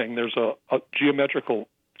drawing, there's a geometrical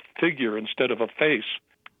figure instead of a face.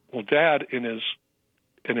 Well, Dad, in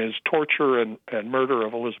his torture and murder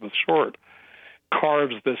of Elizabeth Short,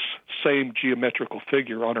 carves this same geometrical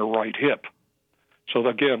figure on her right hip. So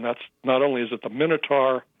again, that's not only is it the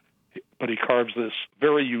Minotaur, but he carves this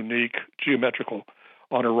very unique geometrical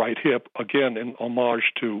on her right hip, again in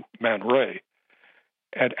homage to Man Ray.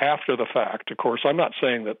 And after the fact, of course, I'm not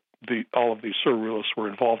saying that all of these surrealists were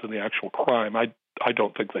involved in the actual crime. I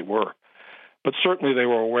don't think they were. But certainly they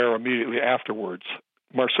were aware immediately afterwards.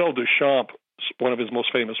 Marcel Duchamp, one of his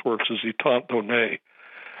most famous works is Etant Donné,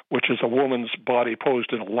 which is a woman's body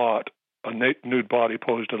posed in a lot, a nude body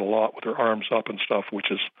posed in a lot with her arms up and stuff, which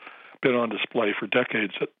has been on display for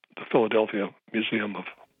decades at the Philadelphia Museum of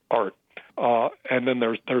Art. And then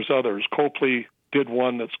there's others. Copley did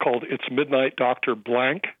one that's called It's Midnight, Dr.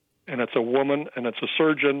 Blank, and it's a woman, and it's a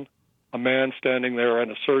surgeon, a man standing there,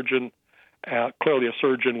 and a surgeon, clearly a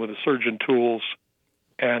surgeon with his surgeon tools,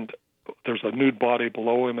 and there's a nude body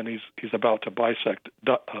below him, and he's about to bisect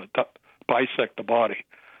the body.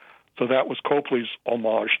 So that was Copley's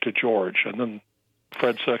homage to George, and then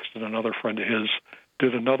Fred Sexton, another friend of his,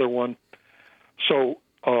 did another one. So,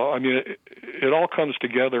 it all comes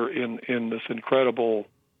together in this incredible,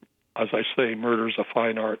 as I say, murder's a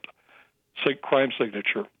fine art, crime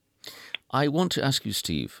signature. I want to ask you,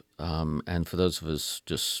 Steve, and for those of us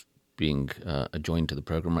just being joined to the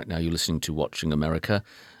program right now, you're listening to Watching America,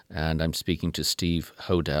 and I'm speaking to Steve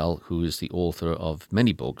Hodel, who is the author of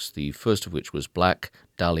many books, the first of which was Black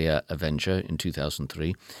Dahlia Avenger in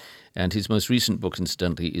 2003. And his most recent book,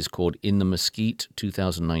 incidentally, is called In the Mesquite,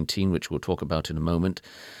 2019, which we'll talk about in a moment,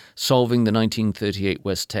 solving the 1938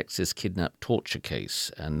 West Texas kidnap torture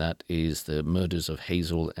case, and that is the murders of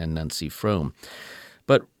Hazel and Nancy Frome.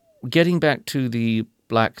 But getting back to the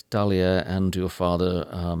Black Dahlia and your father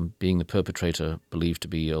being the perpetrator believed to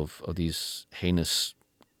be of these heinous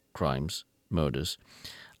crimes, murders,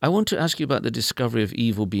 I want to ask you about the discovery of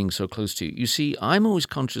evil being so close to you. You see, I'm always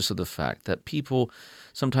conscious of the fact that people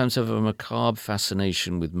sometimes have a macabre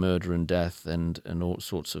fascination with murder and death and all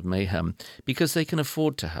sorts of mayhem because they can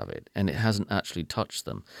afford to have it, and it hasn't actually touched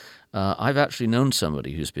them. I've actually known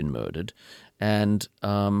somebody who's been murdered, and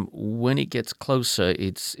when it gets closer,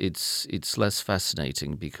 it's less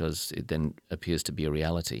fascinating because it then appears to be a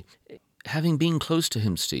reality. Having been close to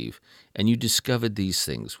him, Steve, and you discovered these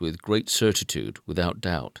things with great certitude, without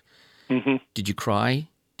doubt, Did you cry?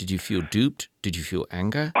 Did you feel duped? Did you feel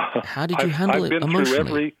anger? How did you handle it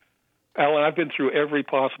emotionally? Alan, I've been through every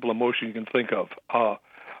possible emotion you can think of.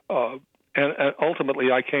 And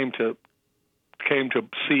ultimately, I came to came to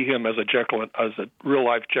see him as a real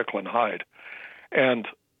life Jekyll and Hyde, and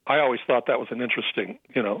I always thought that was an interesting,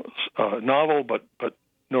 novel, but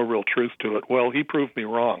no real truth to it. Well, he proved me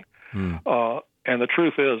wrong. And the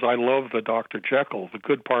truth is, I love the Dr. Jekyll, the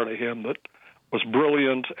good part of him that was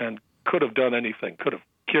brilliant and could have done anything, could have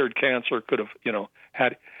cured cancer, could have,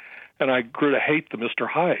 had. And I grew to hate the Mr.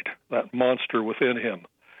 Hyde, that monster within him,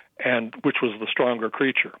 and which was the stronger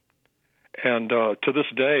creature. And to this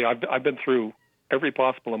day, I've been through every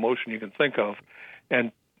possible emotion you can think of,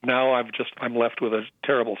 and now I'm left with a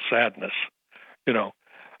terrible sadness, and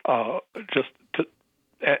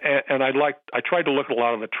I tried to look at a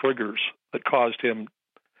lot of the triggers that caused him,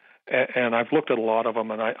 and I've looked at a lot of them,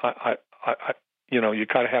 and I you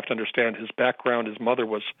kind of have to understand his background. His mother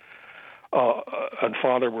and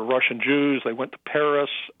father were Russian Jews. They went to Paris,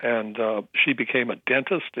 and she became a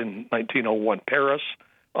dentist in 1901 Paris,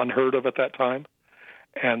 unheard of at that time.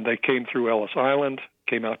 And they came through Ellis Island,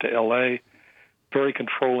 came out to L.A., very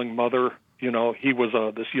controlling mother. He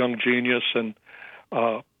was this young genius, and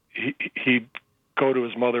he'd go to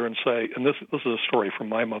his mother and say, and this is a story from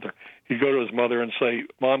my mother, he'd go to his mother and say,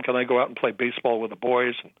 "Mom, can I go out and play baseball with the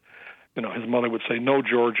boys?" And, his mother would say, "No,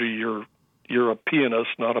 Georgie, you're a pianist,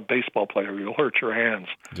 not a baseball player. You'll hurt your hands."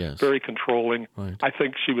 Yes. Very controlling. Right. I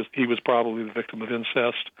think he was probably the victim of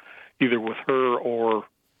incest, either with her or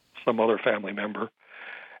some other family member.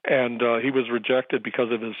 And he was rejected because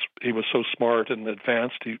he was so smart and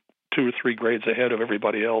advanced. He 2 or 3 grades ahead of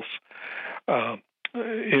everybody else.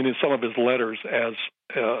 In some of his letters that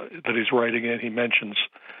he's writing in, he mentions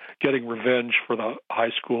getting revenge for the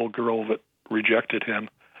high school girl that rejected him.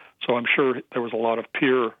 So I'm sure there was a lot of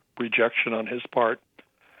peer rejection on his part.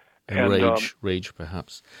 And rage,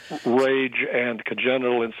 perhaps. Rage and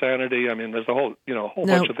congenital insanity. I mean, there's a whole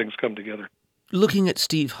bunch of things come together. Looking at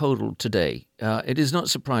Steve Hodel today, it is not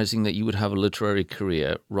surprising that you would have a literary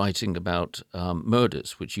career writing about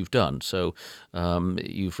murders, which you've done. So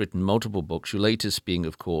you've written multiple books, your latest being,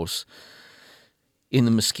 of course, In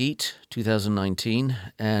the Mesquite, 2019,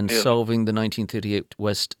 and Solving the 1938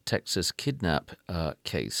 West Texas Kidnap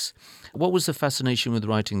case. What was the fascination with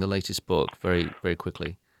writing the latest book, very, very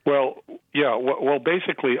quickly? Well,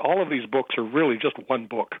 basically, all of these books are really just one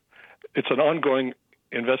book. It's an ongoing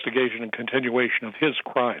investigation and continuation of his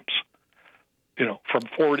crimes, from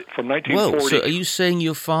 1940. Whoa, so are you saying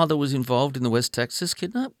your father was involved in the West Texas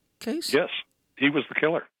kidnap case? Yes, he was the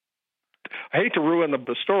killer. I hate to ruin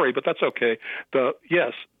the story, but that's okay.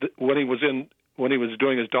 When he was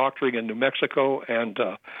doing his doctoring in New Mexico and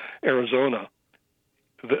Arizona,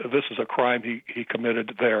 this is a crime he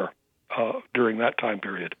committed there during that time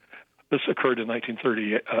period. This occurred in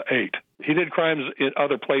 1938. He did crimes in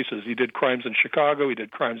other places. He did crimes in Chicago. He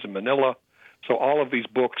did crimes in Manila. So all of these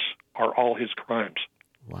books are all his crimes.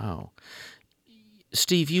 Wow.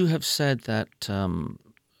 Steve, you have said that,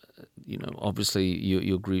 obviously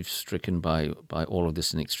you're grief-stricken by all of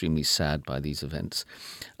this and extremely sad by these events.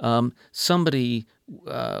 Somebody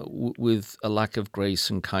with a lack of grace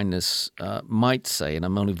and kindness might say, and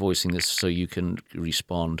I'm only voicing this so you can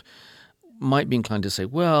respond, might be inclined to say,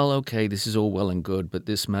 well, okay, this is all well and good, but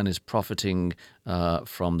this man is profiting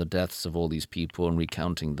from the deaths of all these people and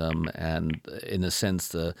recounting them, and in a sense,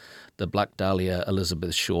 the Black Dahlia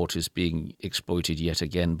Elizabeth Short is being exploited yet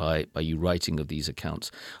again by you writing of these accounts.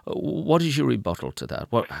 What is your rebuttal to that?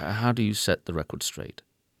 How do you set the record straight?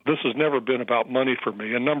 This has never been about money for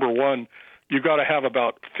me. And number one, you got to have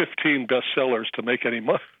about 15 bestsellers to make any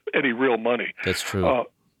real money. That's true.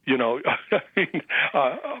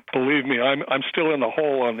 Believe me, I'm still in the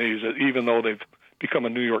hole on these, even though they've become a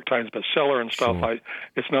New York Times bestseller and stuff. Sure.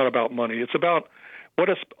 It's not about money. It's about what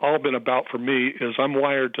it's all been about for me is I'm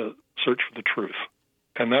wired to search for the truth,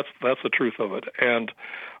 and that's the truth of it. And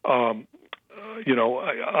I'm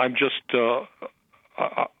just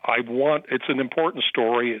I want. It's an important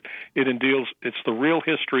story. It's the real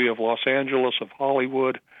history of Los Angeles, of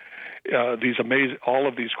Hollywood. All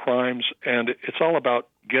of these crimes, and it's all about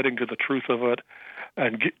getting to the truth of it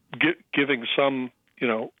and giving some,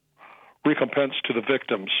 recompense to the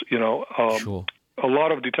victims. Sure. A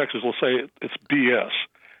lot of detectives will say it's BS,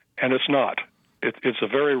 and it's not. It's a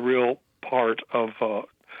very real part of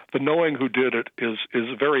the knowing who did it is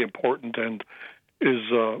very important and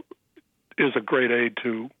is a great aid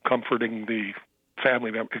to comforting the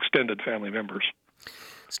extended family members.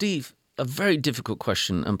 Steve, a very difficult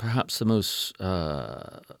question, and perhaps the most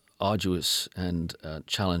arduous and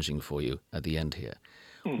challenging for you at the end here.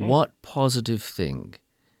 Mm-hmm. What positive thing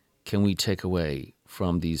can we take away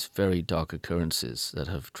from these very dark occurrences that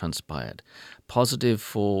have transpired? Positive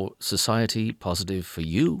for society, positive for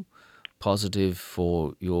you, positive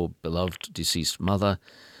for your beloved deceased mother,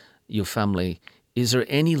 your family. Is there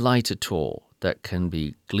any light at all that can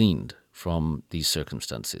be gleaned from these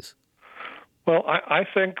circumstances? Well, I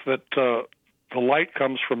think that the light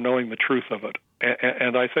comes from knowing the truth of it,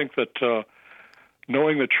 and I think that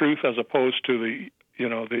knowing the truth as opposed to the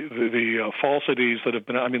falsities that have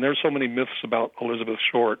been. I mean, there's so many myths about Elizabeth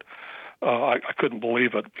Short. I couldn't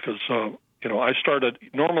believe it because I started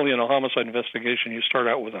normally in a homicide investigation. You start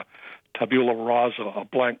out with a tabula rasa, a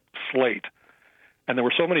blank slate, and there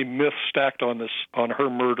were so many myths stacked on her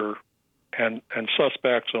murder, and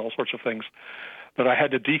suspects and all sorts of things, that I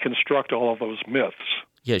had to deconstruct all of those myths.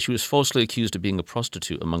 Yeah, she was falsely accused of being a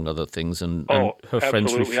prostitute, among other things, and her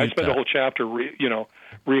friends absolutely. refute I spent that. a whole chapter,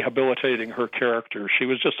 rehabilitating her character. She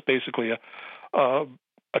was just basically a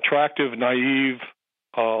attractive, naive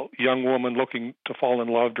young woman looking to fall in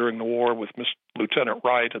love during the war with Lieutenant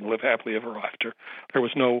Wright and live happily ever after.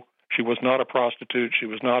 She was not a prostitute. She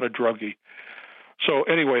was not a druggie. So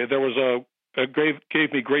anyway, there was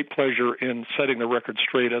gave me great pleasure in setting the record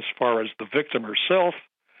straight as far as the victim herself,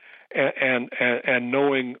 and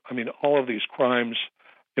knowing, I mean, all of these crimes,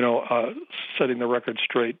 setting the record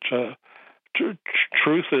straight.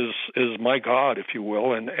 Truth is my God, if you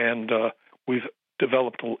will, and we've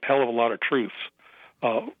developed a hell of a lot of truths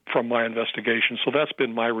from my investigation. So that's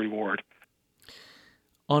been my reward.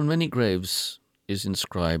 On many graves is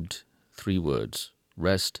inscribed 3 words: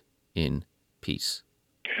 rest in peace.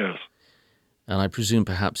 Yes. And I presume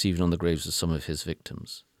perhaps even on the graves of some of his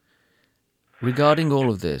victims. Regarding all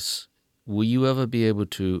of this, will you ever be able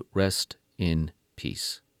to rest in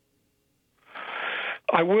peace?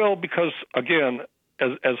 I will, because, again,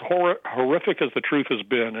 as horrific as the truth has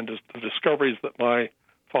been, and as the discoveries that my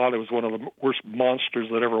father was one of the worst monsters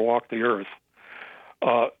that ever walked the earth,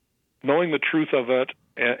 knowing the truth of it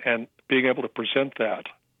and being able to present that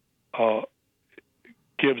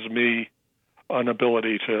gives me an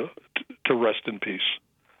ability to rest in peace.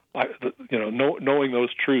 Knowing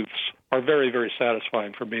those truths are very, very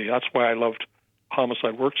satisfying for me. That's why I loved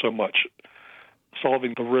homicide work so much.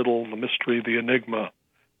 Solving the riddle, the mystery, the enigma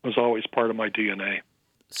was always part of my DNA.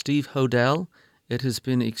 Steve Hodel, it has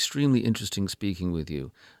been extremely interesting speaking with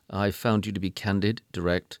you. I found you to be candid,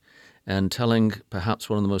 direct, and telling perhaps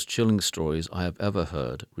one of the most chilling stories I have ever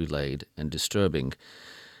heard relayed, and disturbing,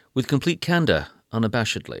 with complete candor,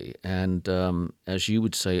 unabashedly, and, as you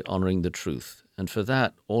would say, honoring the truth. And for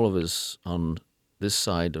that, all of us on this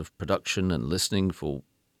side of production and listening, for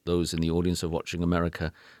those in the audience of Watching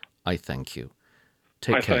America, I thank you.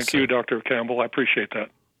 Take care, thank you, Dr. Campbell. I appreciate that.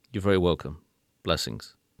 You're very welcome.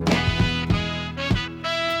 Blessings.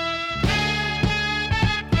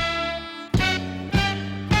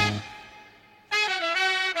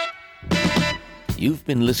 You've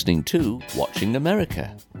been listening to Watching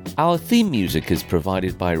America. Our theme music is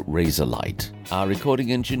provided by Razorlight. Our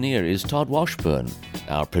recording engineer is Todd Washburn.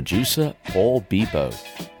 Our producer, Paul Bebo.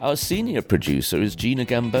 Our senior producer is Gina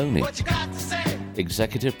Gamboni.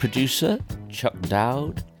 Executive producer, Chuck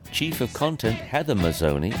Dowd. Chief of Content, Heather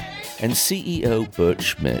Mazzoni. And CEO, Bert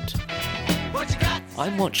Schmidt.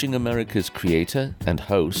 I'm Watching America's creator and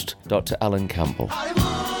host, Dr. Alan Campbell.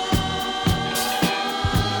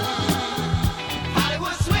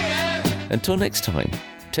 Until next time,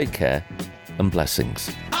 take care and blessings.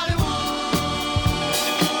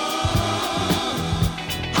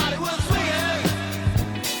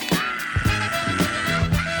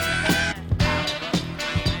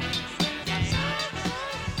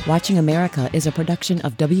 Watching America is a production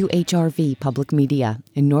of WHRV Public Media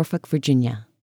in Norfolk, Virginia.